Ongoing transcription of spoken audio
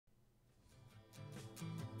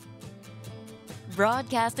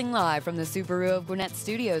Broadcasting live from the Subaru of Gwinnett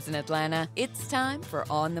Studios in Atlanta, it's time for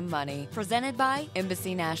On the Money, presented by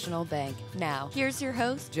Embassy National Bank. Now, here's your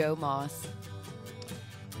host, Joe Moss.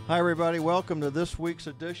 Hi, everybody. Welcome to this week's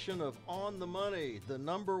edition of On the Money, the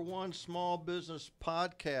 #1 small business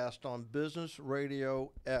podcast on Business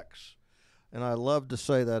Radio X. And I love to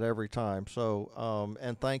say that every time. So,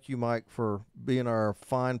 and thank you, Mike, for being our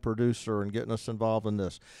fine producer and getting us involved in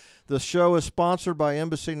this. The show is sponsored by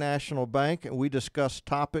Embassy National Bank, and we discuss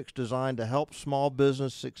topics designed to help small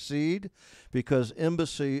business succeed because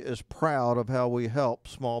Embassy is proud of how we help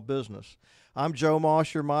small business. I'm Joe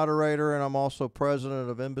Moss, your moderator, and I'm also president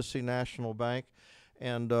of Embassy National Bank.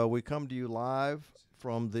 And we come to you live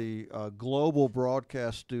from the global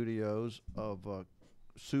broadcast studios of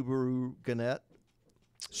Subaru Gwinnett.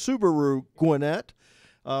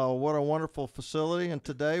 What a wonderful facility. And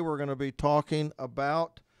today we're going to be talking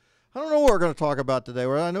about, I don't know what we're going to talk about today.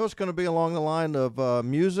 I know it's going to be along the line of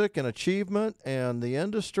music and achievement and the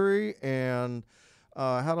industry and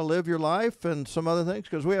how to live your life and some other things,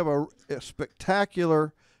 because we have a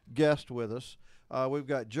spectacular guest with us. We've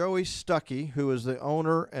got Joey Stuckey, who is the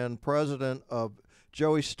owner and president of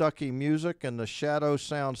Joey Stuckey Music and the Shadow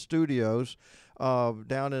Sound Studios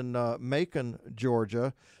down in Macon,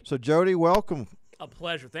 Georgia. So, Jody, welcome. A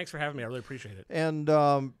pleasure. Thanks for having me. I really appreciate it. And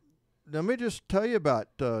let me just tell you about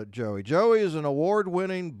Joey. Joey is an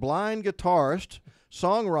award-winning blind guitarist,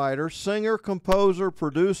 songwriter, singer, composer,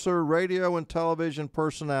 producer, radio and television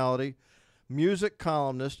personality, music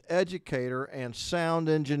columnist, educator, and sound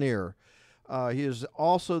engineer. He is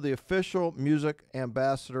also the official music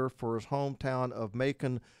ambassador for his hometown of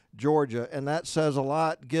Macon, Georgia, and that says a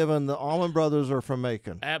lot given the Allman Brothers are from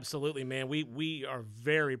Macon. Absolutely, man. We are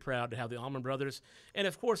very proud to have the Allman Brothers, and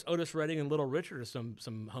of course Otis Redding and Little Richard are some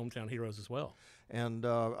hometown heroes as well. And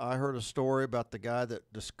I heard a story about the guy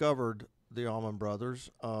that discovered the Allman Brothers.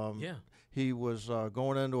 He was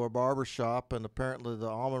going into a barber shop, and apparently the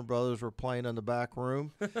Allman Brothers were playing in the back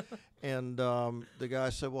room. And the guy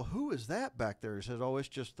said, "Well, who is that back there?" He said, "Oh, it's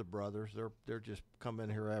just the brothers. They're just come in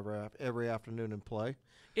here every afternoon and play."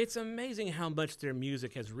 It's amazing how much their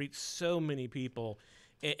music has reached so many people,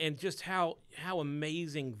 and just how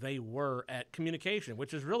amazing they were at communication,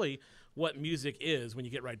 which is really what music is when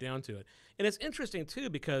you get right down to it. And it's interesting too,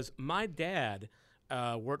 because my dad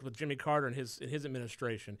worked with Jimmy Carter in his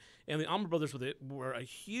administration, and the Allman Brothers were a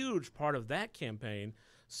huge part of that campaign.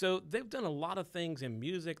 So they've done a lot of things in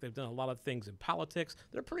music. They've done a lot of things in politics.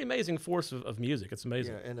 They're a pretty amazing force of music. It's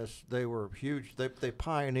amazing. Yeah, and they were huge. They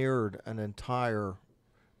pioneered an entire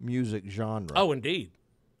music genre. Oh, indeed.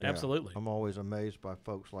 Yeah, absolutely. I'm always amazed by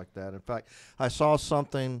folks like that. In fact, I saw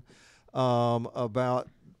something about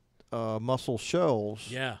Muscle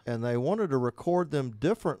Shoals, and they wanted to record them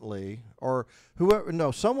differently, or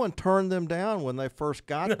someone turned them down when they first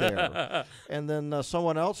got there, and then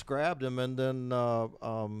someone else grabbed them, and then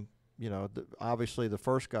obviously the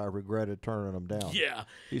first guy regretted turning them down. Yeah,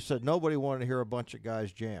 he said nobody wanted to hear a bunch of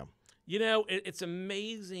guys jam. You know, it's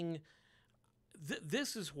amazing.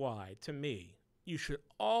 This is why, to me, you should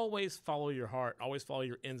always follow your heart, always follow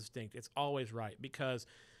your instinct. It's always right, because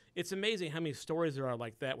it's amazing how many stories there are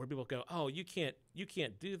like that where people go, "Oh, you can't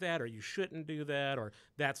do that, or you shouldn't do that, or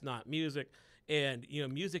that's not music." And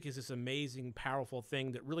music is this amazing, powerful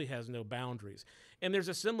thing that really has no boundaries. And there's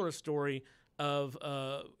a similar story of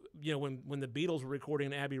when the Beatles were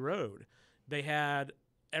recording Abbey Road, they had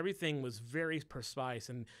everything was very precise,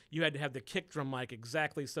 and you had to have the kick drum mic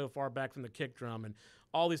exactly so far back from the kick drum, and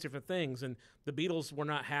all these different things. And the Beatles were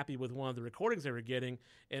not happy with one of the recordings they were getting,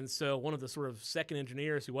 and so one of the sort of second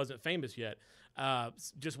engineers who wasn't famous yet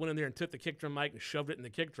just went in there and took the kick drum mic and shoved it in the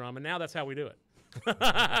kick drum, and now that's how we do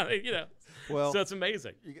it. Well, so it's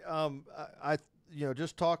amazing. I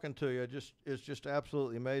just talking to you, it's just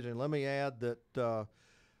absolutely amazing. Let me add that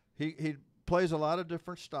he plays a lot of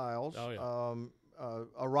different styles. Oh, yeah.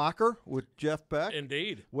 A rocker with Jeff Beck.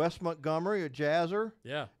 Indeed. Wes Montgomery, a jazzer.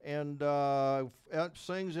 Yeah. And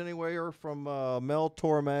sings anywhere from Mel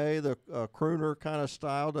Torme, the crooner kind of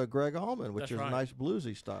style, to Greg Allman, which is a nice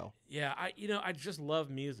bluesy style. Yeah, I just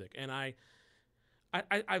love music, and I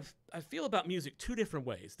feel about music two different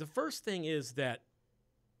ways. The first thing is that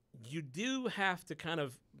you do have to kind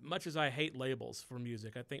of, much as I hate labels for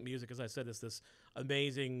music, I think music, as I said, is this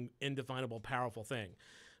amazing, indefinable, powerful thing.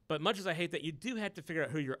 But much as I hate that, you do have to figure out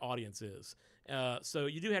who your audience is. So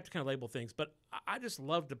you do have to kind of label things. But I just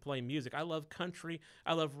love to play music. I love country.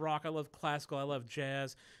 I love rock. I love classical. I love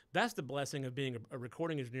jazz. That's the blessing of being a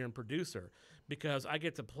recording engineer and producer, because I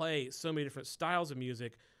get to play so many different styles of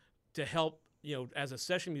music to help as a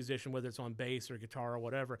session musician, whether it's on bass or guitar or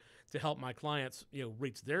whatever, to help my clients,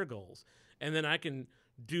 reach their goals. And then I can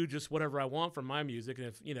do just whatever I want from my music. And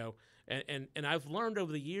if, and I've learned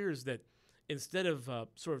over the years that instead of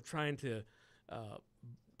sort of trying to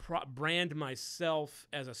brand myself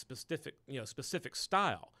as a specific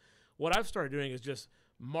style, what I've started doing is just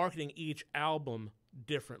marketing each album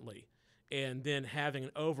differently and then having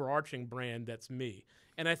an overarching brand that's me.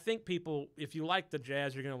 And I think people, if you like the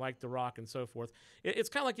jazz, you're going to like the rock and so forth. It's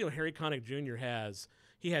kind of like, Harry Connick Jr. has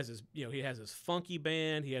his funky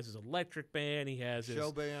band, he has his electric band, he has his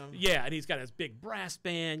show band. Yeah, and he's got his big brass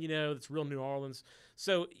band, that's real New Orleans.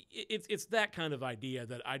 So it's that kind of idea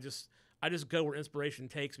that I just go where inspiration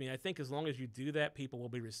takes me. I think as long as you do that, people will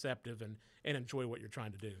be receptive and enjoy what you're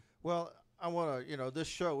trying to do. Well, I want to, this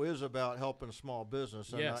show is about helping small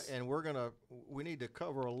business, and, yes. And we need to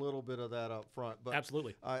cover a little bit of that up front. But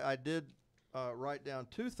absolutely. I did write down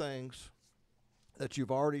two things that you've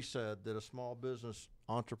already said that a small business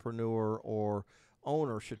entrepreneur or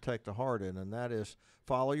owner should take to heart in, and that is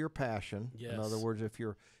follow your passion. Yes. In other words, if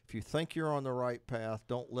you think you're on the right path,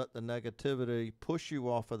 don't let the negativity push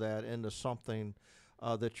you off of that into something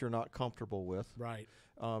that you're not comfortable with. Right.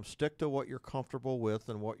 Stick to what you're comfortable with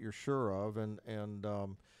and what you're sure of. And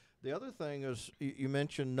the other thing is you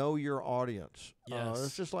mentioned know your audience. Yes.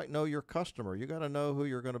 It's just like know your customer. You got to know who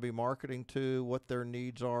you're going to be marketing to, what their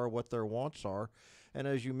needs are, what their wants are. And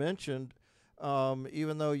as you mentioned,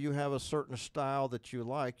 even though you have a certain style that you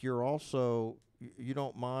like, you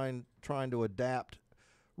don't mind trying to adapt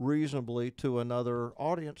reasonably to another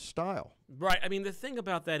audience style. Right. I mean, the thing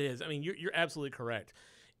about that is, you're absolutely correct.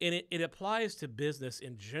 And it applies to business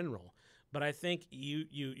in general. But I think you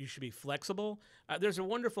should be flexible. There's a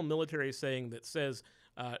wonderful military saying that says,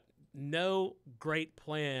 no great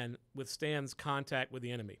plan withstands contact with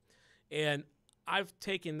the enemy. And I've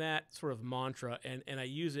taken that sort of mantra and I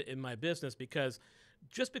use it in my business because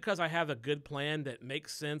just because I have a good plan that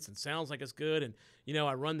makes sense and sounds like it's good and,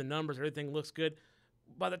 I run the numbers, everything looks good,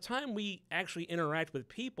 by the time we actually interact with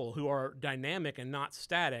people who are dynamic and not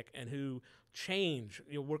static and who change,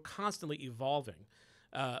 we're constantly evolving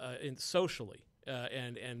socially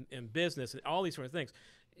and business and all these sort of things.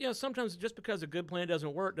 Sometimes just because a good plan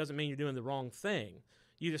doesn't work doesn't mean you're doing the wrong thing.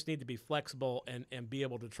 You just need to be flexible and be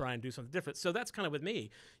able to try and do something different. So that's kind of with me.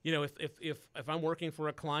 If I'm working for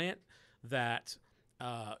a client that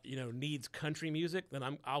needs country music,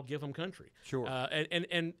 then I'll give them country. Sure.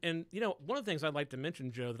 And one of the things I'd like to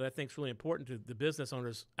mention, Joe, that I think is really important to the business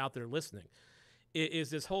owners out there listening, is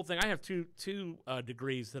this whole thing. I have two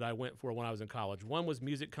degrees that I went for when I was in college. One was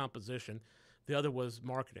music composition, the other was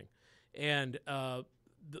marketing, and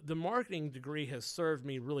the marketing degree has served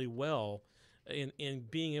me really well in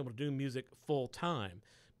being able to do music full time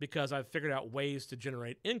because I've figured out ways to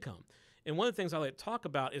generate income. And one of the things I like to talk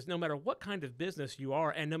about is no matter what kind of business you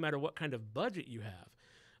are and no matter what kind of budget you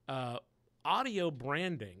have, audio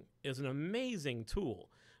branding is an amazing tool.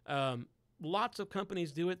 Lots of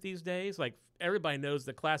companies do it these days. Like everybody knows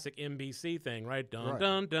the classic NBC thing, right? Dum, right.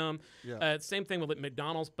 dum, dum. Yeah. Same thing with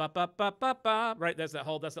McDonald's, ba, ba, ba, ba, ba, right? That's that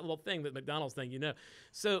little thing, that McDonald's thing,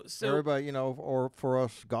 So everybody, or for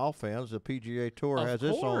us golf fans, the PGA Tour has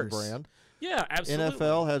its own brand. Yeah, absolutely.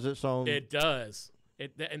 NFL has its own. It does.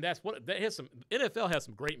 And that's what that has some. NFL has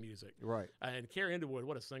some great music, right? And Carrie Underwood,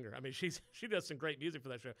 what a singer! She does some great music for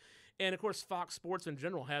that show, and of course Fox Sports in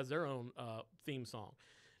general has their own theme song.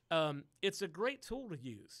 It's a great tool to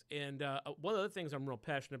use, and one of the things I'm real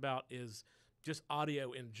passionate about is just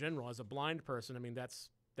audio in general. As a blind person,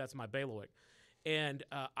 that's my bailiwick, and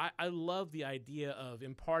I love the idea of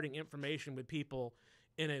imparting information with people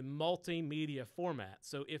in a multimedia format.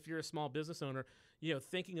 So if you're a small business owner,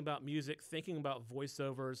 thinking about music, thinking about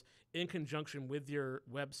voiceovers in conjunction with your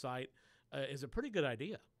website is a pretty good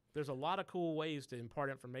idea. There's a lot of cool ways to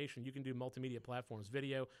impart information. You can do multimedia platforms,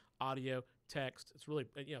 video, audio, text. It's really,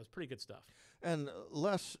 it's pretty good stuff. And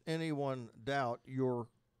lest anyone doubt your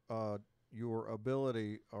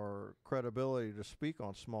ability or credibility to speak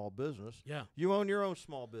on small business, yeah, you own your own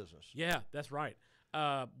small business. Yeah, that's right.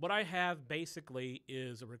 What I have basically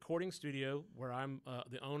is a recording studio where I'm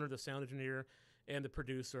the owner, the sound engineer, and the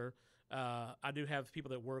producer. I do have people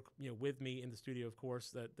that work, with me in the studio, of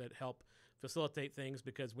course, that help facilitate things,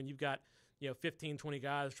 because when you've got 15, 20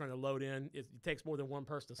 guys trying to load in, it takes more than one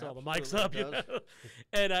person to set the mics up.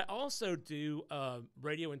 And I also do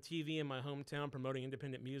radio and TV in my hometown promoting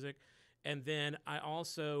independent music. And then I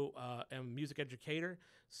also am a music educator,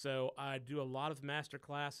 so I do a lot of master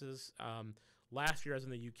classes. Last year I was in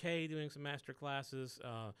the UK doing some master classes.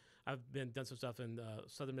 I've done some stuff in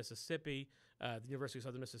Southern Mississippi, the University of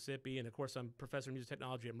Southern Mississippi, and of course I'm professor of music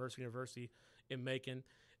technology at Mercer University in Macon.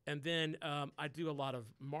 And then I do a lot of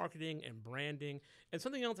marketing and branding and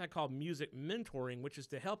something else I call music mentoring, which is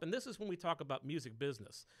to help. And this is when we talk about music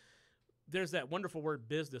business. There's that wonderful word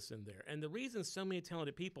business in there. And the reason so many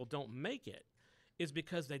talented people don't make it is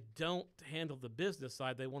because they don't handle the business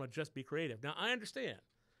side. They want to just be creative. Now, I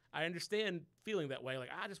understand feeling that way. Like,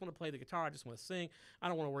 I just want to play the guitar. I just want to sing. I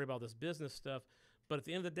don't want to worry about this business stuff. But at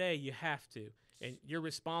the end of the day, you have to. And you're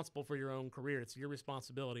responsible for your own career. It's your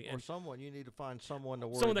responsibility. Or someone, you need to find someone to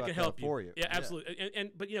worry someone that about can help that you. for you. Yeah,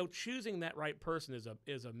 absolutely. But choosing that right person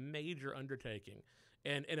is a major undertaking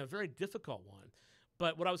and a very difficult one.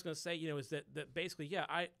 But what I was going to say, is that basically, yeah,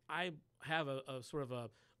 I have a sort of a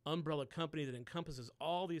umbrella company that encompasses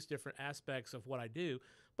all these different aspects of what I do,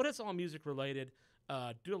 but it's all music related.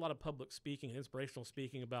 Do a lot of public speaking and inspirational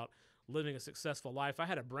speaking about living a successful life. I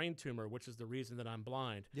had a brain tumor, which is the reason that I'm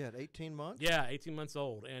blind. Yeah, at 18 months? Yeah, 18 months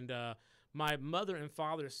old. And my mother and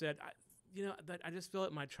father said, that I just feel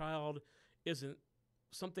that my child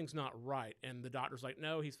something's not right. And the doctor's like,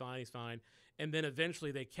 no, he's fine. And then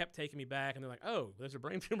eventually they kept taking me back, and they're like, oh, there's a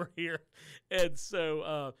brain tumor here. And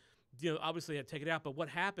so, obviously I had to take it out. But what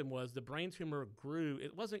happened was the brain tumor grew.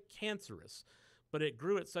 It wasn't cancerous, but it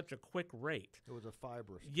grew at such a quick rate. It was a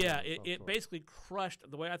fibrous. Yeah, it basically crushed,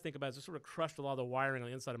 the way I think about it, it sort of crushed a lot of the wiring on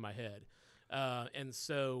the inside of my head. And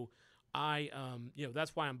so I,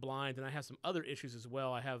 that's why I'm blind, and I have some other issues as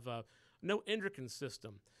well. I have no endocrine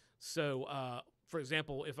system. So, for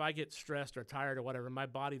example, if I get stressed or tired or whatever, my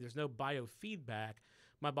body, there's no biofeedback.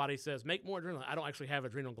 My body says, make more adrenaline. I don't actually have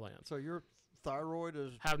adrenal glands. So your thyroid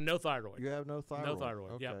is... Have no thyroid. You have no thyroid? No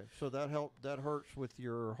thyroid, okay. Yeah. So that hurts with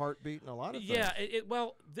your heartbeat and a lot of things. Yeah,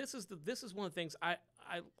 well, this is one of the things I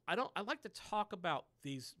like to talk about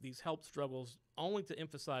these health struggles only to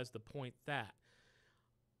emphasize the point that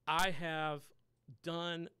I have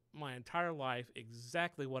done my entire life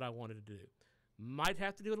exactly what I wanted to do. Might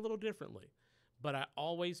have to do it a little differently, but I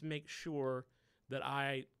always make sure that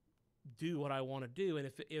I do what I want to do. And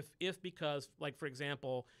if because, like, for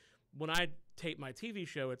example, when I tape my TV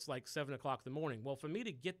show, it's like 7 o'clock in the morning. Well, for me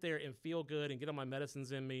to get there and feel good and get all my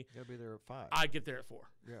medicines in me, you gotta be there at 5. I get there at 4.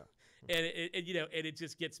 Yeah. And it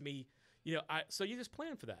just gets me, so you just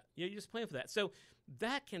plan for that. You just plan for that. So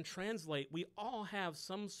that can translate. We all have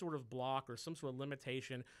some sort of block or some sort of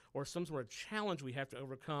limitation or some sort of challenge we have to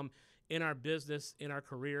overcome in our business, in our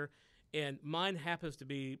career. And mine happens to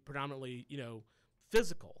be predominantly,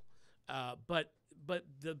 physical. But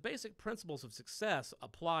the basic principles of success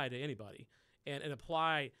apply to anybody and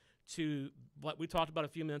apply to what we talked about a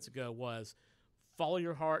few minutes ago was follow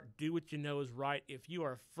your heart, do what you know is right. If you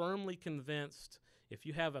are firmly convinced, if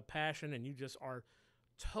you have a passion and you just are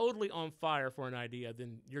totally on fire for an idea,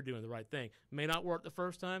 then you're doing the right thing. May not work the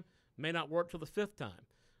first time, may not work till the 5th time.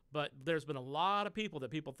 But there's been a lot of people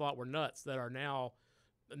that people thought were nuts that are now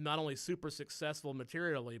not only super successful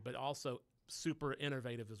materially, but also super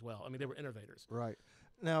innovative as well. I mean, they were innovators. Right.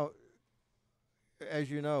 Now,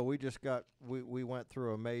 as you know, we went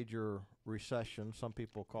through a major recession. Some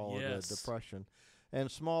people call it a depression.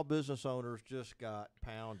 And small business owners just got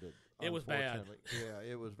pounded. It was bad.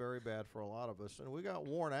 Yeah, it was very bad for a lot of us. And we got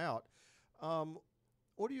worn out.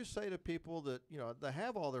 What do you say to people that, they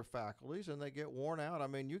have all their faculties and they get worn out? I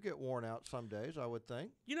mean, you get worn out some days, I would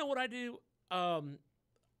think. You know what I do?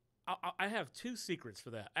 I have 2 secrets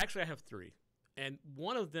for that. Actually, I have 3. And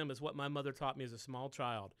one of them is what my mother taught me as a small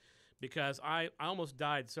child, because I almost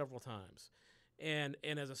died several times. And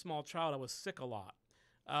as a small child, I was sick a lot.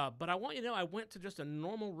 But I want you to know, I went to just a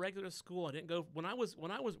normal, regular school. I didn't go when I was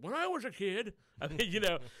a kid. I mean,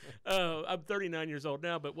 I'm 39 years old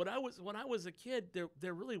now. But when I was a kid,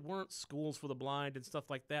 there really weren't schools for the blind and stuff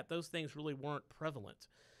like that. Those things really weren't prevalent,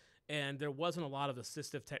 and there wasn't a lot of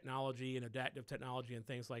assistive technology and adaptive technology and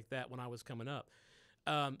things like that when I was coming up.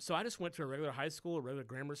 So I just went to a regular high school, a regular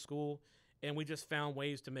grammar school, and we just found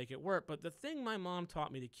ways to make it work. But the thing my mom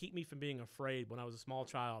taught me to keep me from being afraid when I was a small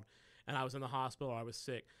child and I was in the hospital or I was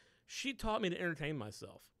sick, she taught me to entertain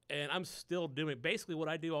myself. And I'm still doing basically what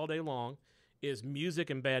I do all day long is music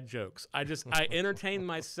and bad jokes. I entertain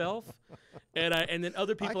myself, and then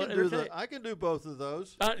other people entertain. I can do both of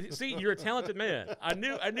those. See, you're a talented man. I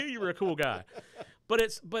knew you were a cool guy.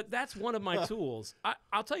 But that's one of my tools.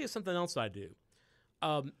 I'll tell you something else I do.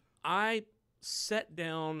 I set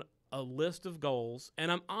down a list of goals,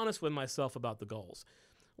 and I'm honest with myself about the goals.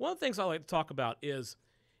 One of the things I like to talk about is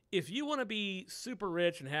if you want to be super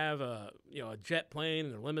rich and have a jet plane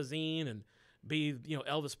and a limousine and be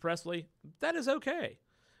Elvis Presley, that is okay.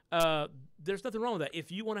 There's nothing wrong with that.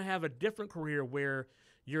 If you want to have a different career where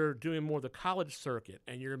you're doing more the college circuit,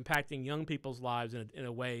 and you're impacting young people's lives in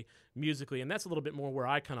a way musically, and that's a little bit more where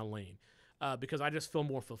I kind of lean because I just feel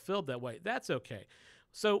more fulfilled that way. That's okay.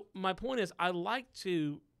 So my point is, I like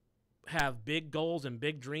to have big goals and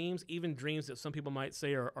big dreams, even dreams that some people might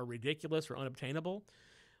say are ridiculous or unobtainable.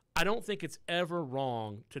 I don't think it's ever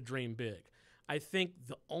wrong to dream big. I think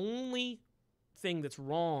the only thing that's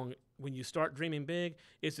wrong when you start dreaming big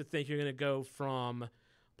is to think you're going to go from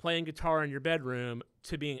playing guitar in your bedroom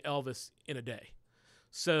to being Elvis in a day.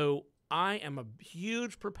 So I am a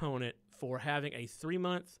huge proponent for having a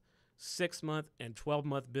 3-month, 6-month, and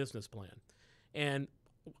 12-month business plan. And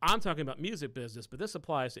I'm talking about music business, but this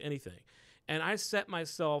applies to anything. And I set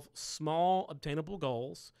myself small, obtainable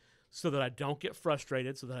goals so that I don't get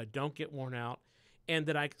frustrated, so that I don't get worn out, and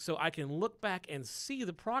that so I can look back and see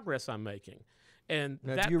the progress I'm making. And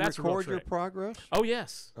now, do you that's record your progress? Oh,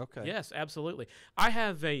 yes. Okay. Yes, absolutely. I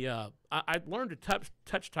have I learned to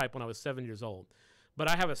touch type when I was 7 years old, but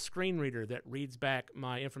I have a screen reader that reads back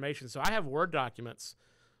my information. So I have Word documents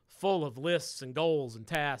full of lists and goals and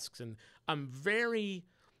tasks, and I'm very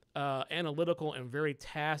analytical and very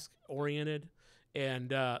task-oriented.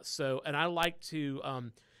 And and I like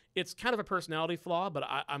to, it's kind of a personality flaw, but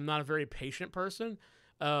I'm not a very patient person.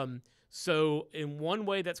 So in one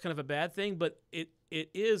way, that's kind of a bad thing, but it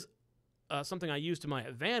is something I use to my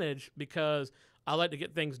advantage because I like to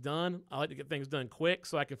get things done. I like to get things done quick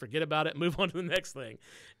so I can forget about it and move on to the next thing.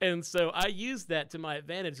 And so I use that to my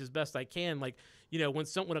advantage as best I can. Like, when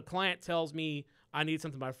a client tells me I need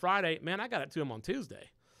something by Friday, man, I got it to them on Tuesday.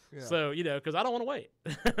 Yeah. So, because I don't want to wait.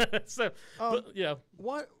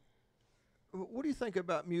 What do you think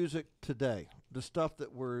about music today? The stuff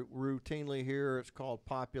that we're routinely hear, it's called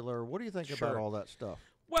popular. What do you think about all that stuff?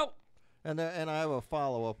 Well, and I have a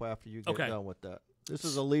follow-up after you get done with that. This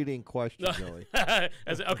is a leading question, Joey.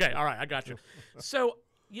 Okay, all right, I got you. So,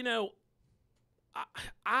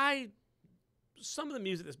 I some of the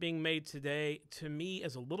music that's being made today, to me,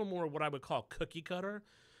 is a little more what I would call cookie cutter.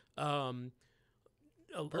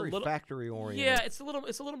 Very factory oriented. Yeah, it's a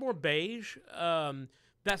little more beige.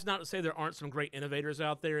 That's not to say there aren't some great innovators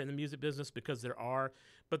out there in the music business, because there are,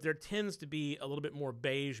 but there tends to be a little bit more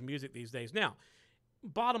beige music these days. Now,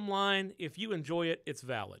 bottom line, if you enjoy it, it's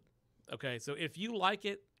valid. Okay, so if you like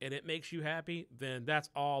it and it makes you happy, then that's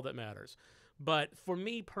all that matters. But for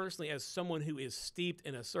me personally, as someone who is steeped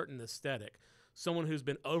in a certain aesthetic, someone who's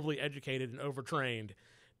been overly educated and overtrained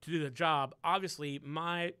to do the job, obviously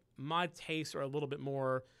my tastes are a little bit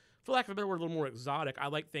more, for lack of a better word, a little more exotic. I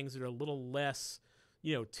like things that are a little less,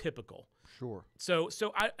 typical. Sure. So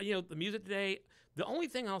I, the music today, the only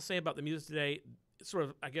thing I'll say about the music today, sort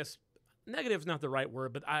of, I guess, negative is not the right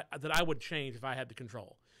word, but that I would change if I had the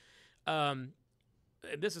control. And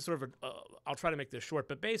this is sort of I'll try to make this short,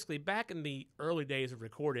 but basically back in the early days of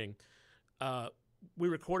recording, we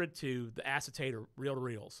recorded to the acetate or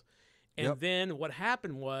reel-to-reels. And then what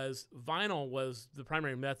happened was vinyl was the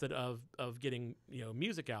primary method of getting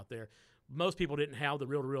music out there. Most people didn't have the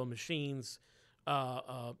reel-to-reel machines.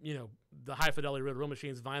 The high fidelity reel-to-reel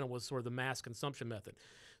machines. Vinyl was sort of the mass consumption method.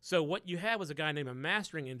 So what you had was a guy named a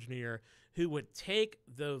mastering engineer who would take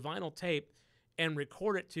the vinyl tape and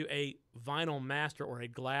record it to a vinyl master or a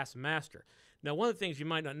glass master. Now, one of the things you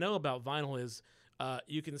might not know about vinyl is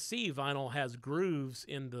you can see vinyl has grooves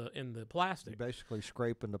in the plastic. You're basically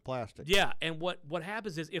scraping the plastic. Yeah, and what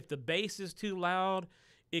happens is if the bass is too loud,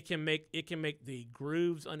 it can make the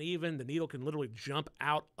grooves uneven. The needle can literally jump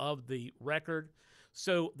out of the record.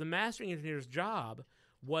 So the mastering engineer's job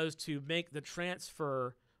was to make the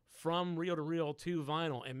transfer from reel to reel to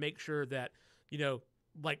vinyl and make sure that,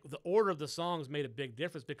 like the order of the songs made a big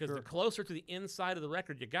difference, because the closer to the inside of the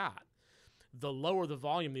record you got, the lower the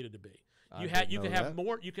volume needed to be. You could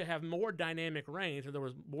have more dynamic range, and there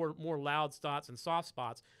was more loud spots and soft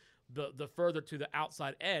spots the further to the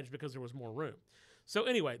outside edge, because there was more room. So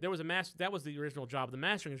anyway, that was the original job of the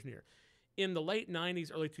mastering engineer. In the late 90s,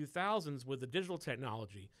 early 2000s, with the digital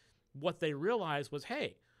technology, what they realized was,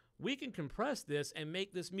 hey, we can compress this and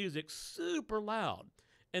make this music super loud.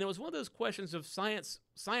 And it was one of those questions of science.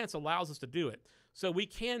 Science allows us to do it, so we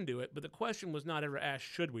can do it, but the question was not ever asked,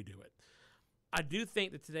 should we do it? I do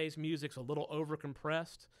think that today's music's a little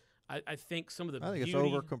over-compressed. I think some of the beauty... it's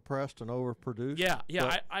over-compressed and overproduced.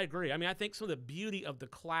 Yeah, I agree. I mean, I think some of the beauty of the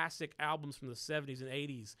classic albums from the 70s and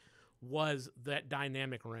 80s was that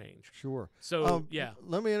dynamic range. Sure. So, yeah.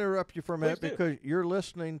 Let me interrupt you for a minute, because you're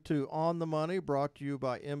listening to On the Money, brought to you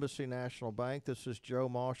by Embassy National Bank. This is Joe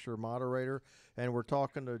Moss, your moderator, and we're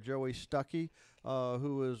talking to Joey Stuckey,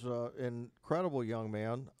 who is an incredible young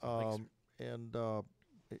man, and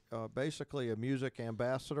basically a music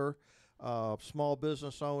ambassador. small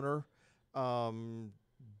business owner.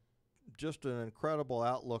 Just an incredible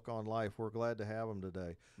outlook on life. We're glad to have him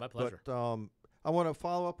today. My pleasure. But I want to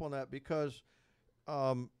follow up on that because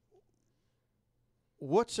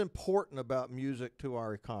what's important about music to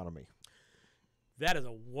our economy? That is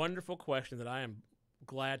a wonderful question that I am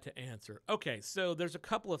glad to answer. Okay, so there's a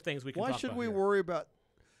couple of things we can talk about. Why should we here. worry about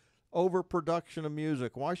overproduction of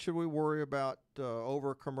music? Why should we worry about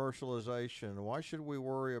over-commercialization? Why should we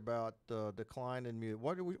worry about decline in music?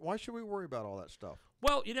 Why should we worry about all that stuff?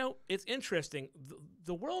 Well, it's interesting.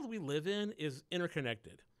 The world we live in is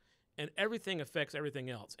interconnected, and everything affects everything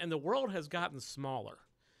else. And the world has gotten smaller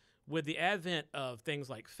with the advent of things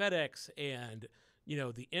like FedEx and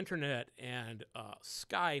the internet and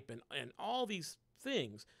Skype and all these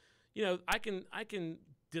things. I can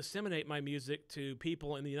disseminate my music to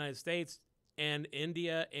people in the United States and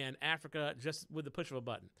India and Africa just with the push of a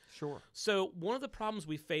button. Sure. So one of the problems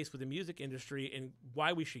we face with the music industry and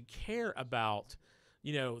why we should care about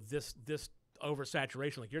this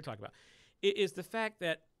oversaturation like you're talking about is the fact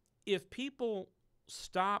that if people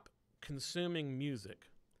stop consuming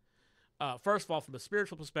music, first of all, from a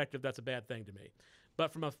spiritual perspective, that's a bad thing to me.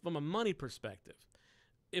 But from a money perspective,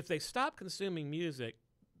 if they stop consuming music,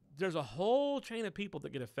 there's a whole chain of people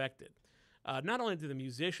that get affected. Not only do the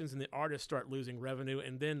musicians and the artists start losing revenue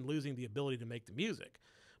and then losing the ability to make the music,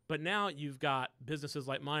 but now you've got businesses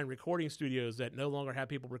like mine, recording studios that no longer have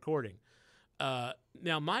people recording.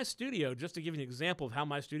 Now, my studio, just to give you an example of how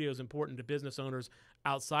my studio is important to business owners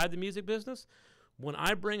outside the music business, when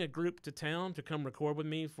I bring a group to town to come record with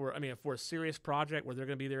me for a serious project where they're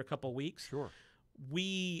going to be there a couple of weeks, sure,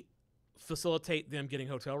 we facilitate them getting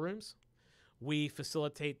hotel rooms. We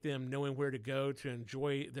facilitate them knowing where to go to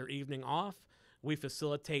enjoy their evening off. We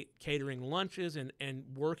facilitate catering lunches and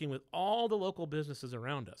working with all the local businesses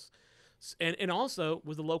around us, and also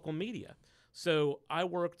with the local media. So I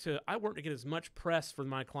work to get as much press for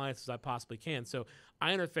my clients as I possibly can. So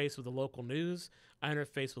I interface with the local news, I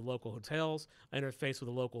interface with local hotels, I interface with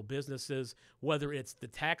the local businesses, whether it's the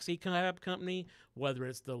taxi cab company, whether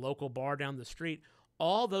it's the local bar down the street.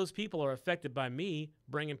 All those people are affected by me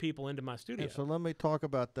bringing people into my studio. And so let me talk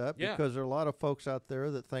about that because there are a lot of folks out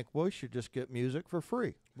there that think, well, we should just get music for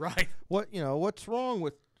free. Right. What's wrong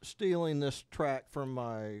with stealing this track from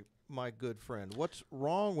my good friend? What's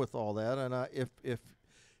wrong with all that? And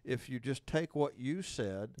if you just take what you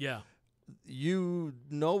said, no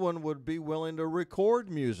one would be willing to record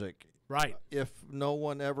music, right? If no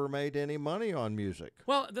one ever made any money on music.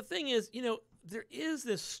 Well, the thing is, there is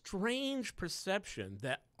this strange perception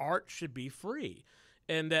that art should be free,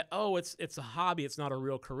 and that it's a hobby, it's not a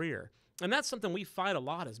real career. And that's something we fight a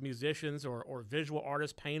lot as musicians or visual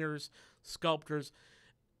artists, painters, sculptors.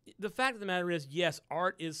 The fact of the matter is, yes,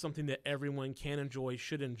 art is something that everyone can enjoy,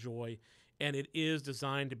 should enjoy, and it is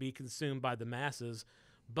designed to be consumed by the masses.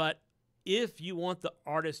 But if you want the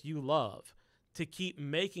artists you love to keep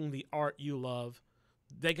making the art you love,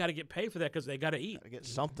 they got to get paid for that because they got to eat. Got to get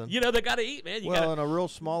something. They got to eat, man. In a real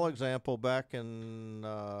small example, back in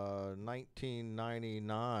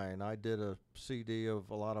 1999, I did a CD of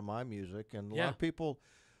a lot of my music, and a lot of people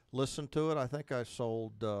listened to it. I think I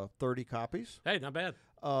sold 30 copies. Hey, not bad.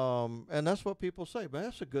 And that's what people say, man,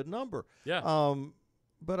 that's a good number. Yeah.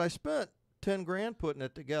 But I spent $10,000 putting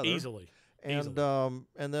it together. Easily. And then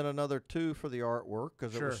another $2,000 for the artwork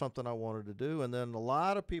because it was something I wanted to do. And then a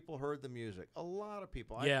lot of people heard the music. A lot of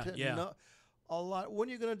people. A lot. When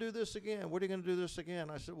are you going to do this again? When are you going to do this again?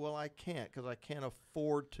 I said, well, I can't because I can't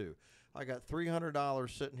afford to. I got $300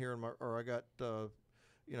 sitting here I got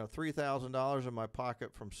 $3,000 in my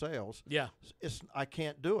pocket from sales. Yeah. I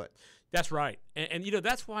can't do it. That's right. And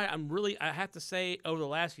that's why I have to say, over the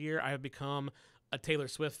last year, I have become a Taylor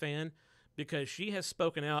Swift fan because she has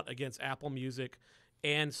spoken out against Apple Music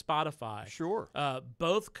and Spotify. Sure.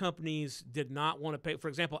 Both companies did not want to pay. For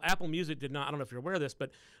example, Apple Music did not, I don't know if you're aware of this,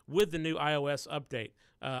 but with the new iOS update,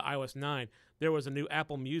 iOS 9, there was a new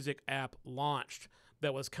Apple Music app launched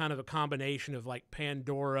that was kind of a combination of like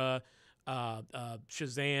Pandora,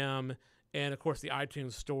 Shazam, and of course the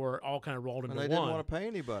iTunes Store, all kind of rolled into one. And they didn't want to pay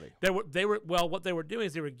anybody. What they were doing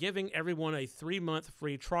is they were giving everyone a 3-month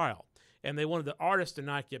free trial, and they wanted the artists to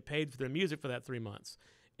not get paid for their music for that 3 months.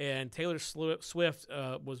 And Taylor Swift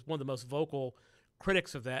was one of the most vocal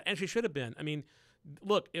critics of that, and she should have been. I mean,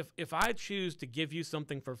 look, if I choose to give you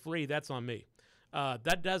something for free, that's on me.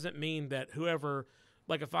 That doesn't mean that whoever.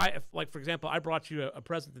 Like for example, I brought you a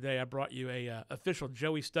present today. I brought you a official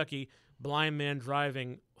Joey Stuckey blind man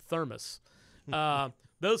driving thermos,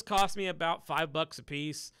 Those cost me about $5 a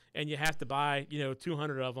piece, and you have to buy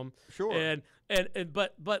 200 of them. Sure.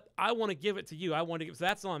 But I want to give it to you. I want to give. So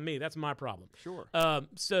that's on me. That's my problem. Sure.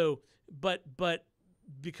 But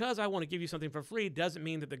because I want to give you something for free doesn't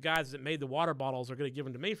mean that the guys that made the water bottles are going to give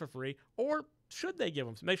them to me for free, or should they give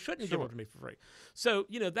them? They shouldn't give them to me for free. So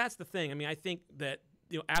that's the thing. I mean, I think that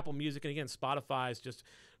Apple Music and again Spotify is just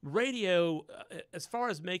radio as far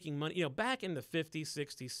as making money. Back in the 50s,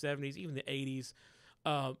 60s, 70s, even the 80s.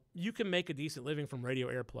 You can make a decent living from radio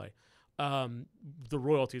airplay, the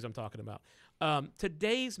royalties I'm talking about.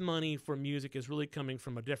 Today's money for music is really coming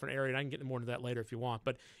from a different area, and I can get more into that later if you want,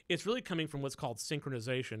 but it's really coming from what's called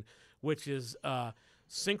synchronization, which is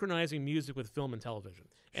synchronizing music with film and television.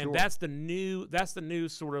 And Sure. that's the new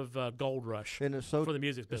sort of gold rush And it's for the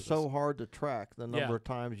music business. It's so hard to track the number of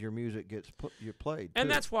times your music gets played. And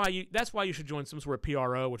too. that's why you should join some sort of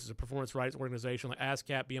PRO, which is a performance rights organization like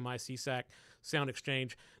ASCAP, BMI, CSAC, Sound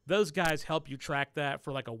Exchange. Those guys help you track that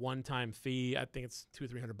for like a one-time fee. I think it's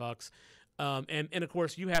 $200-300. And of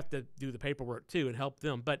course you have to do the paperwork too and help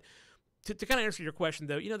them. But to kind of answer your question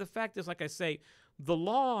though, the fact is, like I say,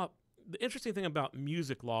 the interesting thing about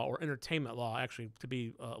music law or entertainment law, actually, to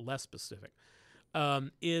be less specific,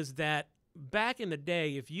 is that back in the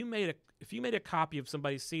day, if you made a copy of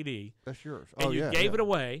somebody's CD, that's yours, and you gave it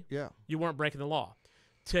away, yeah, you weren't breaking the law.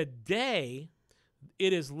 Today,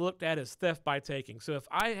 it is looked at as theft by taking. So if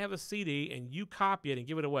I have a CD and you copy it and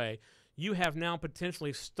give it away, you have now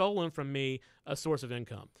potentially stolen from me a source of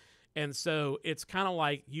income, and so it's kind of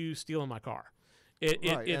like you stealing my car.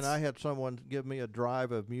 Right, and I had someone give me a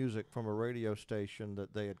drive of music from a radio station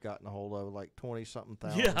that they had gotten a hold of, like 20-something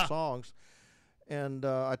thousand songs. And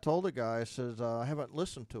I told the guy, I says, I haven't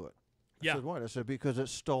listened to it. I said, what? I said, because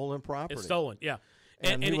it's stolen property. It's stolen, yeah.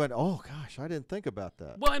 And he went, oh, gosh, I didn't think about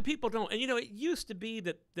that. Well, and people don't. And, it used to be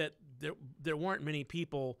that there weren't many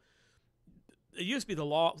people. It used to be the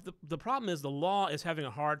law. The problem is the law is having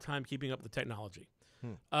a hard time keeping up with the technology.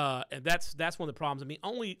 And that's one of the problems. I mean,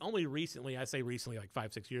 only recently, I say recently, like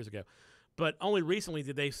 5-6 years ago, but only recently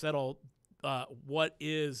did they settle what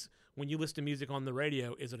is, when you listen to music on the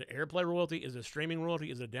radio, is it an airplay royalty? Is it a streaming royalty?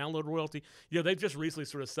 Is it a download royalty? They've just recently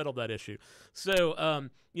sort of settled that issue. So,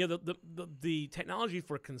 the technology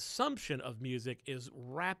for consumption of music is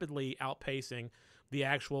rapidly outpacing the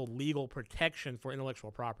actual legal protection for intellectual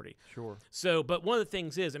property. Sure. So, but one of the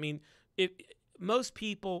things is, I mean, most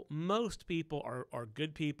people are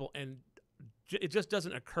good people, and it just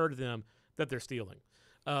doesn't occur to them that they're stealing.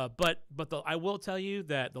 But I will tell you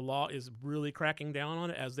that the law is really cracking down on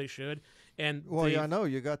it, as they should. And I know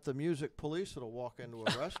you got the music police that'll walk into a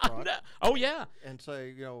restaurant. Oh yeah, and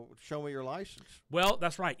say, show me your license. Well,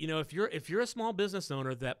 that's right. If you're a small business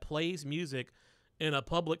owner that plays music in a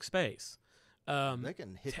public space, they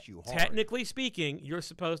can hit you hard. Technically speaking, you're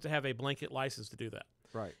supposed to have a blanket license to do that.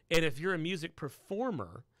 Right. And if you're a music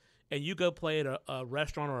performer and you go play at a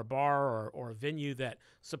restaurant or a bar or a venue that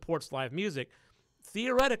supports live music,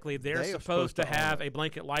 theoretically they're supposed to have a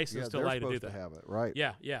blanket license to allow you to do that. They're supposed to have it, right?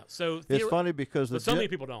 Yeah. So it's funny because so many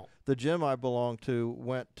people don't. The gym I belong to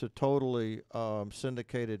went to totally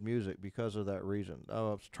syndicated music because of that reason.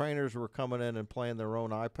 Trainers were coming in and playing their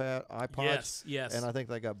own iPods. Yes. And I think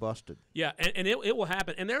they got busted. Yeah, and it will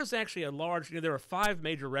happen. And there's actually a large, there are 5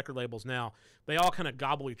 major record labels now. They all kind of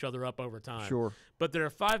gobble each other up over time. Sure. But there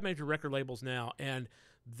are 5 major record labels now, and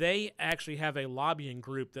they actually have a lobbying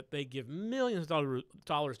group that they give millions of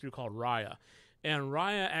dollars to called RIA. And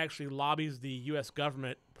RIA actually lobbies the U.S.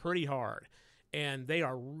 government pretty hard. And they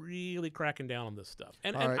are really cracking down on this stuff.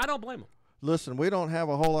 And right. I don't blame them. Listen, we don't have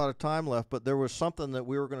a whole lot of time left, but there was something that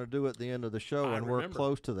we were going to do at the end of the show, and remember. we're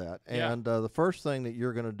close to that. Yeah. And the first thing that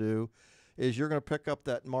you're going to do is you're going to pick up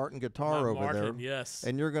that Martin guitar over there. Yes.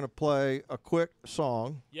 And you're going to play a quick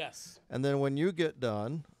song. Yes. And then when you get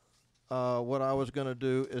done, what I was going to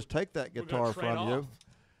do is take that guitar from you,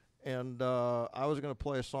 and I was going to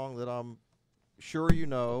play a song that I'm sure you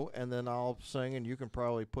know, and then I'll sing, and you can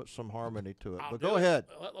probably put some harmony to it. But go ahead.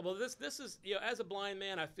 Well, this is, as a blind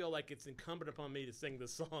man, I feel like it's incumbent upon me to sing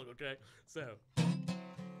this song, okay? So.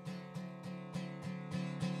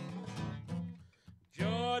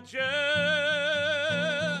 Georgia,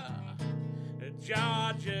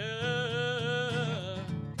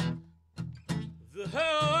 the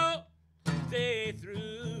whole day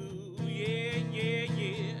through, yeah,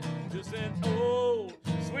 just an old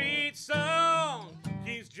sweet song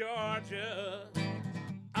keeps Georgia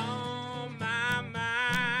on my mind.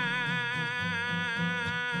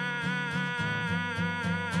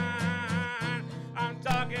 I'm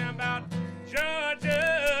talking about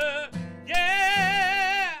Georgia,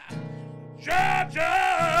 yeah,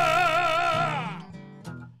 Georgia.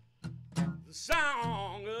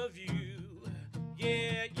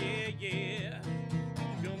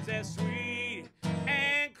 as sweet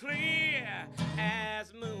and clear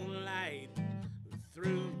as moonlight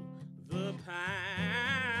through the pine.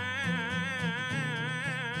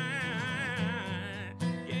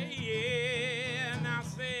 Yeah, yeah. Now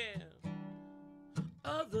said,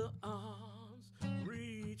 other arms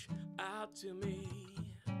reach out to me.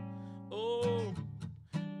 Oh,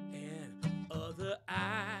 and other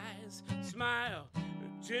eyes smile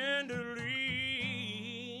tenderly.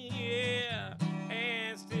 Yeah,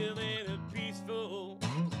 and still in a peaceful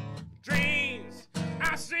dreams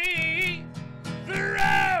I see the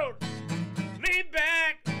road lead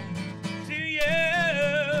back to you.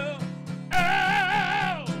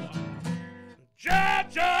 Oh,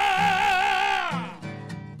 Georgia,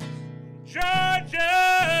 Georgia,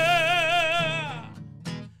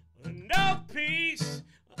 no peace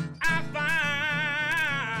I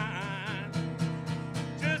find,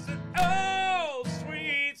 just an old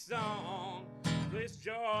sweet song, this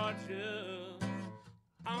Georgia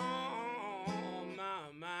on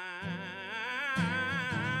my mind.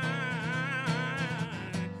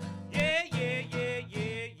 Yeah, yeah, yeah,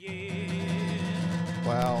 yeah, yeah.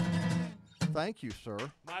 Wow. Thank you, sir.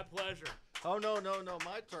 My pleasure. Oh, no,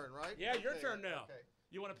 my turn, right? Yeah, your Okay, turn now. Okay.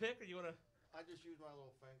 You want to pick or you want to? I just used my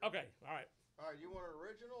little finger. Okay, all right. All right, you want an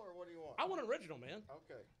original or what do you want? I want an original, man.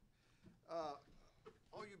 Okay.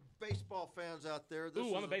 All you baseball fans out there.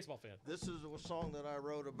 Ooh, I'm a baseball fan. This is a song that I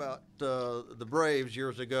wrote about the Braves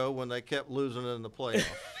years ago when they kept losing in the playoffs.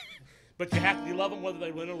 But you love them whether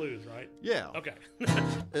they win or lose, right? Yeah. Okay.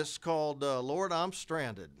 It's called Lord, I'm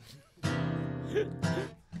Stranded.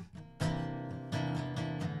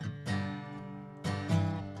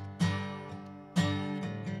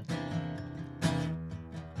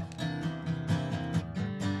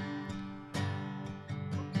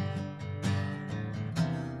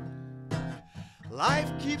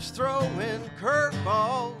 Life keeps throwing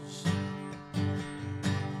curveballs,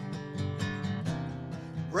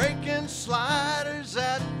 breaking sliders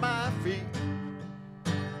at my feet,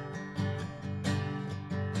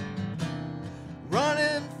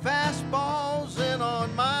 running fastballs in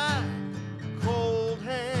on my cold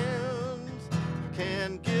hands.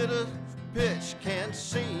 Can't get a pitch, can't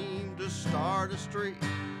seem to start a streak.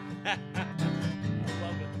 I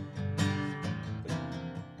love it.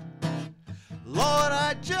 Lord,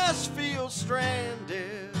 I just feel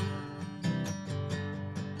stranded.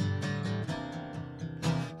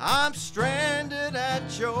 I'm stranded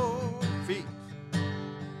at your feet.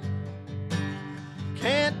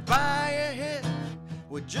 Can't buy a hit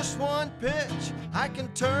with just one pitch. I can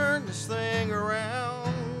turn this thing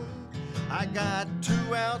around. I got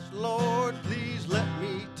 2 outs, Lord, please let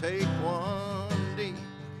me take one deep.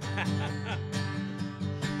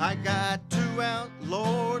 I got 2 out,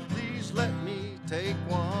 Lord, please let me take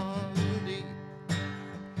one deep.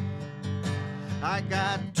 I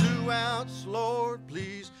got 2 outs, Lord,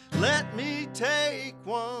 please let me take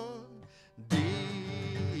one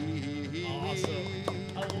deep. Awesome.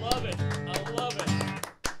 I love it. I love it.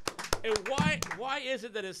 And why is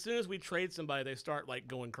it that as soon as we trade somebody, they start like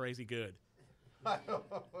going crazy good?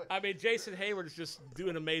 I mean, Jason Hayward is just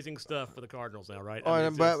doing amazing stuff for the Cardinals now, right? Oh, I mean,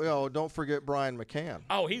 and but don't forget Brian McCann.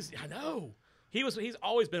 oh, I know. He's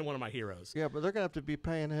always been one of my heroes. Yeah, but they're gonna have to be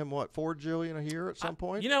paying him what, $4 million a year at some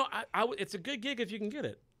point. You know, it's a good gig if you can get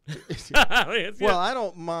it. Well, I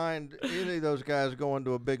don't mind any of those guys going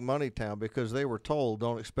to a big money town because they were told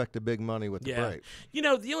don't expect the big money with the Braves. You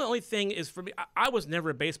know, the only thing is for me, I was never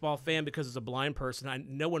a baseball fan because as a blind person,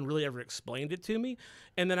 no one really ever explained it to me.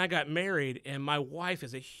 And then I got married, and my wife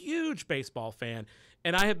is a huge baseball fan,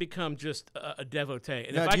 and I have become just a devotee.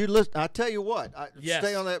 And Now, do you listen? I tell you what, Yes.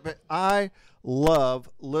 stay on that. But I love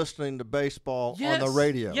listening to baseball on the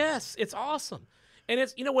radio. Yes, it's awesome. And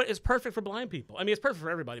it's, you know what, it's perfect for blind people. I mean, it's perfect for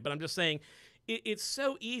everybody, but I'm just saying it's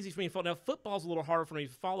so easy for me to follow. Now, football's a little harder for me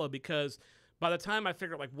to follow because by the time I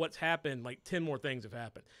figure out like what's happened, like 10 more things have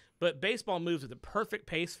happened. But baseball moves at the perfect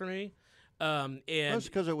pace for me. And That's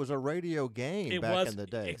because it was a radio game back in the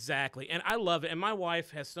day. Exactly. And I love it. And my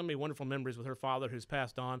wife has so many wonderful memories with her father who's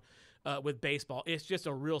passed on with baseball. It's just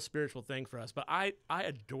a real spiritual thing for us. But I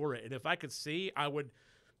adore it. And if I could see, I would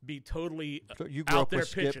be totally So you grew out up there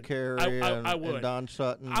with pitching. Skip Carey I would. and Don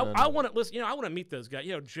Sutton. I want to listen. You know, I want to meet those guys.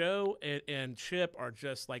 You know, Joe and Chip are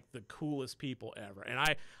just like the coolest people ever. And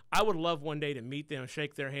I would love one day to meet them,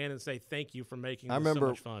 shake their hand, and say thank you for making this so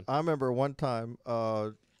much fun. I remember one time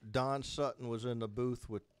Don Sutton was in the booth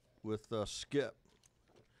with Skip.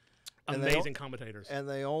 Amazing commentators. And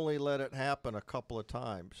they only let it happen a couple of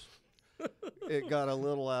times. It got a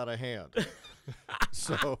little out of hand.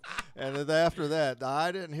 So, and then after that,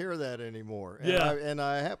 I didn't hear that anymore. And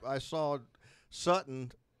Yeah. I saw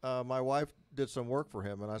Sutton my wife did some work for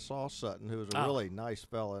him, and I saw Sutton, who was a really nice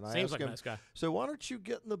fella. And I Seems asked like him, a nice guy. so why don't you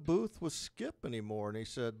get in the booth with Skip anymore? And he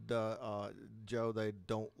said, Joe, they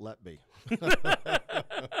don't let me.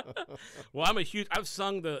 Well, I've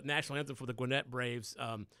sung the national anthem for the Gwinnett Braves,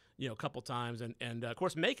 a couple times, and of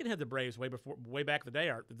course Macon had the Braves way back in the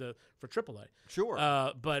day, for AAA.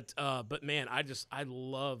 Sure. But man, I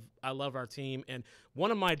love our team, and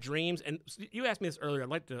one of my dreams. And you asked me this earlier. I'd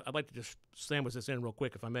like to just sandwich this in real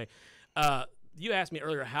quick, if I may. You asked me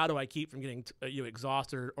earlier, how do I keep from getting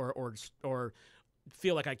exhausted or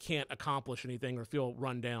feel like I can't accomplish anything or feel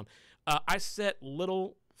run down? I set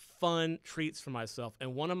little fun treats for myself,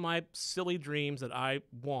 and one of my silly dreams that I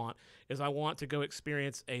want is I want to go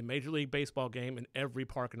experience a Major League Baseball game in every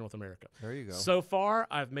park in North America. There you go. So far,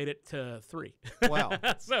 I've made it to 3. Wow.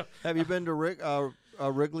 So have you been to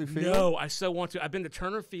Wrigley Field? No, I so want to. I've been to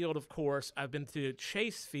Turner Field, of course. I've been to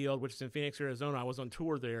Chase Field, which is in Phoenix, Arizona. I was on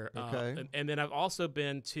tour there. Okay. And then I've also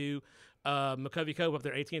been to McCovey Cove up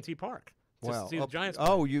there, AT&T Park. Wow. See the Giants.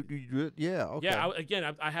 Oh, you yeah, okay.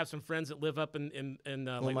 Yeah, I have some friends that live up in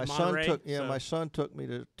like my Monterey. My son took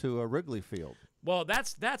me to Wrigley Field. Well,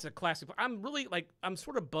 that's a classic. I'm really I'm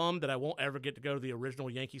sort of bummed that I won't ever get to go to the original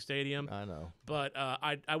Yankee Stadium. I know. But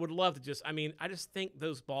I would love to I just think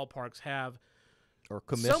those ballparks have or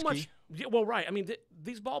Comiskey. so much. Yeah, well, right. I mean,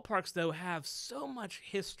 these ballparks though have so much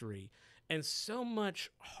history and so much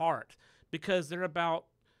heart because they're about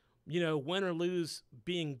win or lose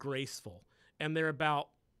being graceful. And they're about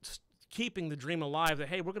keeping the dream alive that,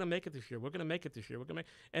 hey, we're going to make it this year. We're going to make it this year. We're going to make,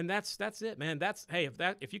 and that's it, man.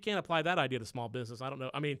 If you can't apply that idea to small business, I don't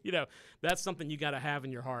know. I mean, that's something you got to have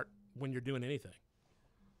in your heart when you're doing anything.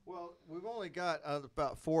 Well, we've only got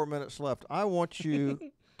about 4 minutes left. I want you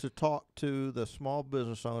to talk to the small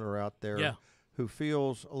business owner out there who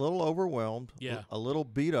feels a little overwhelmed, a little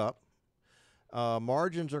beat up.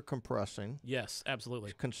 Margins are compressing. Yes,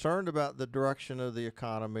 absolutely. Concerned about the direction of the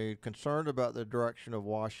economy, concerned about the direction of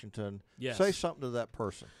Washington. Yes. Say something to that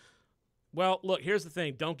person. Well, look, here's the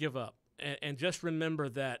thing. Don't give up. And just remember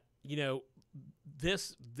that,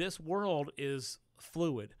 this world is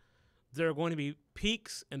fluid. There are going to be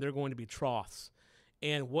peaks and there are going to be troughs.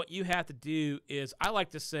 And what you have to do is, I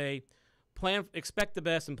like to say, expect the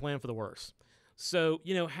best and plan for the worst. So,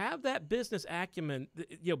 have that business acumen,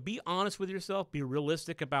 be honest with yourself, be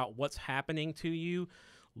realistic about what's happening to you,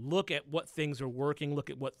 look at what things are working, look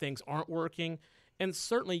at what things aren't working, and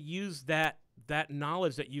certainly use that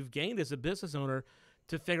knowledge that you've gained as a business owner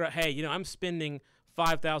to figure out, hey, I'm spending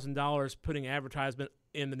 $5,000 putting advertisement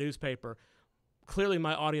in the newspaper. Clearly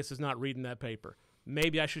my audience is not reading that paper.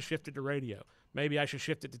 Maybe I should shift it to radio. Maybe I should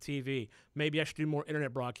shift it to TV. Maybe I should do more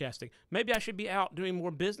internet broadcasting. Maybe I should be out doing more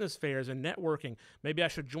business fairs and networking. Maybe I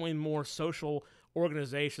should join more social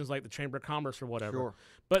organizations like the Chamber of Commerce or whatever. Sure.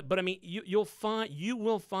 But I mean, you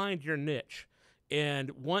will find your niche.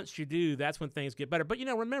 And once you do, that's when things get better. But,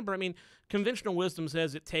 remember, I mean, conventional wisdom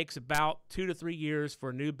says it takes about 2 to 3 years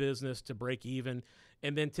for a new business to break even.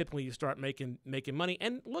 And then typically you start making money.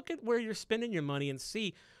 And look at where you're spending your money and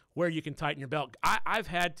see where you can tighten your belt. I've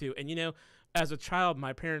had to. And, as a child,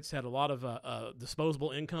 my parents had a lot of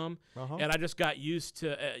disposable income, and I just got used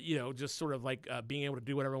to, just sort of like being able to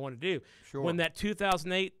do whatever I wanted to do. Sure. When that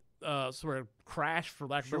 2008 sort of crash, for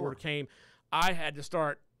lack of a better word, came, I had to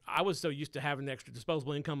start. I was so used to having extra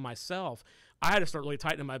disposable income myself. I had to start really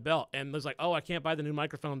tightening my belt, and it was like, I can't buy the new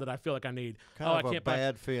microphone that I feel like I need. I can't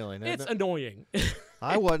bad feeling. It's annoying.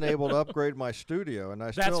 I wasn't able to upgrade my studio, and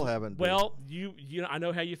I still haven't. Well, I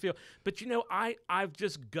know how you feel, but I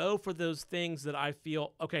just go for those things that I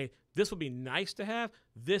feel, okay, this would be nice to have.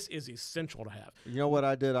 This is essential to have. You know what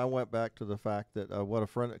I did? I went back to the fact that what a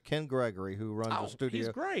friend, Ken Gregory, who runs the studio. He's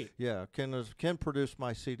great. Yeah, Ken produced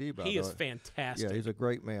my CD. By the way, he is fantastic. Yeah, he's a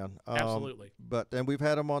great man. Absolutely. And we've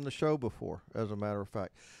had him on the show before, as a matter of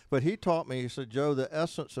fact. But he taught me. He said, Joe, the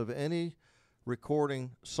essence of any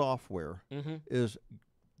recording software is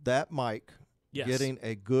that mic getting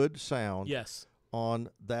a good sound on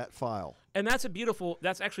that file. And that's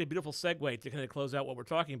actually a beautiful segue to kind of close out what we're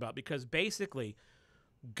talking about, because basically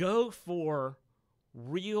go for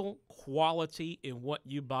real quality in what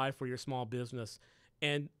you buy for your small business,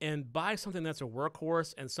 and buy something that's a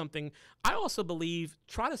workhorse and something. I also believe,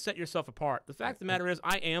 try to set yourself apart. The fact of the matter is,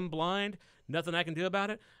 I am blind, nothing I can do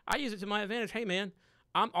about it. I use it to my advantage. Hey man,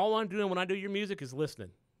 all I'm doing when I do your music is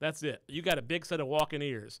listening. That's it. You got a big set of walking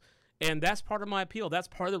ears. And that's part of my appeal. That's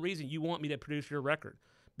part of the reason you want me to produce your record,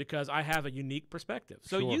 because I have a unique perspective.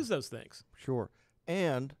 So use those things. Sure.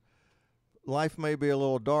 And life may be a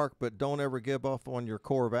little dark, but don't ever give up on your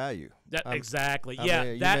core value. Exactly. I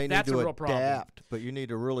Yeah, mean, that's a real adapt, problem. but you need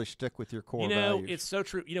to really stick with your core You know, values. it's so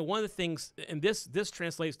true. You know, one of the things, and this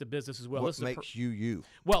translates to business as well. What This is makes you you?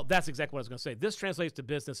 Well, that's exactly what I was going to say. This translates to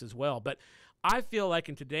business as well. But I feel like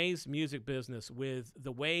in today's music business, with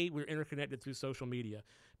the way we're interconnected through social media,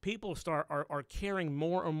 people are caring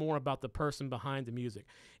more and more about the person behind the music.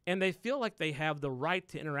 And they feel like they have the right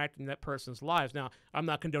to interact in that person's lives. Now, I'm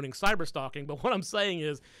not condoning cyber stalking, but what I'm saying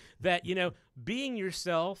is that, you know, being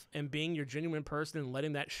yourself and being your genuine person and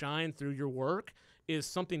letting that shine through your work is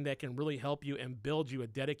something that can really help you and build you a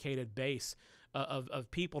dedicated base of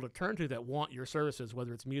people to turn to that want your services,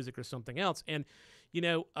 whether it's music or something else. And, you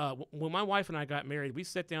know, when my wife and I got married, we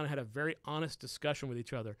sat down and had a very honest discussion with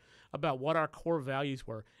each other about what our core values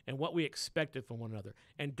were and what we expected from one another.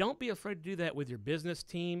 And don't be afraid to do that with your business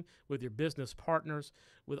team, with your business partners,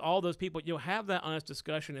 with all those people. You'll have that honest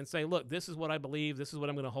discussion and say, look, this is what I believe. This is what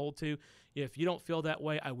I'm going to hold to. If you don't feel that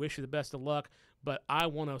way, I wish you the best of luck. But I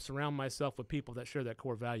want to surround myself with people that share that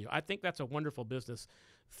core value. I think that's a wonderful business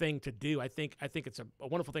thing to do. I think it's a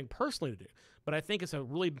wonderful thing personally to do, but I think it's a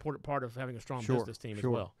really important part of having a strong business team as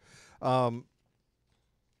well.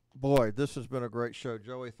 Boy, this has been a great show.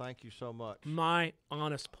 Joey, thank you so much. My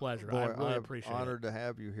honest pleasure. Boy, I really appreciate it. I'm honored to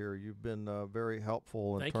have you here. You've been very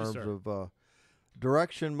helpful in Thank you, terms sir. of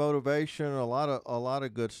direction, motivation, a lot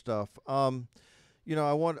of good stuff. You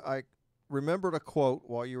know, I remembered a quote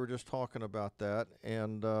while you were just talking about that,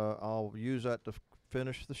 and I'll use that to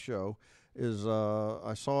finish the show.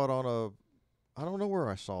 I saw it on I don't know where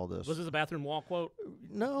I saw this. Was this a bathroom wall quote?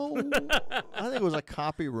 No, I think it was a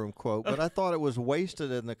copy room quote, but I thought it was wasted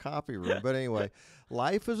in the copy room. But anyway,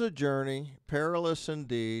 life is a journey, perilous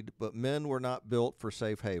indeed, but men were not built for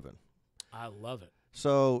safe haven. I love it.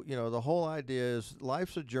 So, you know, the whole idea is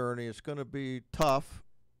life's a journey. It's going to be tough,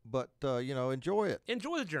 but, you know, enjoy it.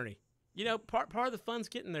 Enjoy the journey. You know, part of the fun's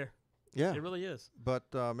getting there. Yeah. It really is. But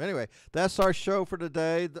anyway, that's our show for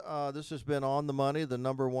today. This has been On the Money, the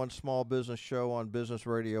 #1 small business show on Business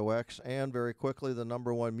Radio X, and very quickly, the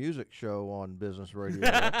 #1 music show on Business Radio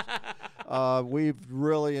X. We've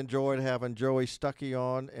really enjoyed having Joey Stuckey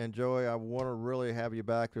on. And, Joey, I want to really have you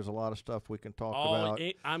back. There's a lot of stuff we can talk about.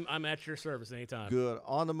 I'm at your service anytime. Good.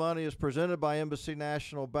 On the Money is presented by Embassy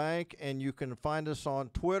National Bank, and you can find us on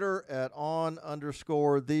Twitter at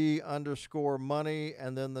on_the_money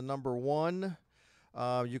and then the #1.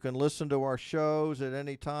 You can listen to our shows at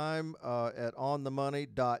any time at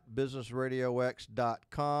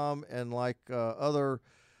onthemoney.businessradiox.com, and like other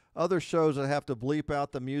shows that have to bleep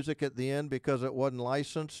out the music at the end because it wasn't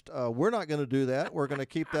licensed, we're not going to do that. We're going to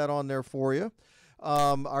keep that on there for you.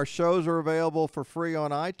 Our shows are available for free on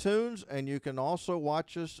iTunes, and you can also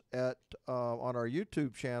watch us on our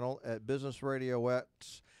YouTube channel at Business Radio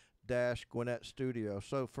X Gwinnett Studio.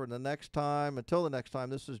 So until the next time,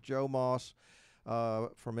 this is Joe Moss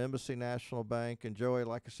from Embassy National Bank. And Joey,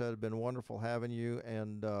 like I said, it's been wonderful having you.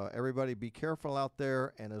 And everybody be careful out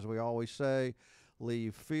there. And as we always say,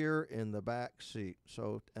 leave fear in the back seat.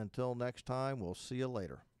 So until next time, we'll see you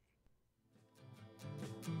later.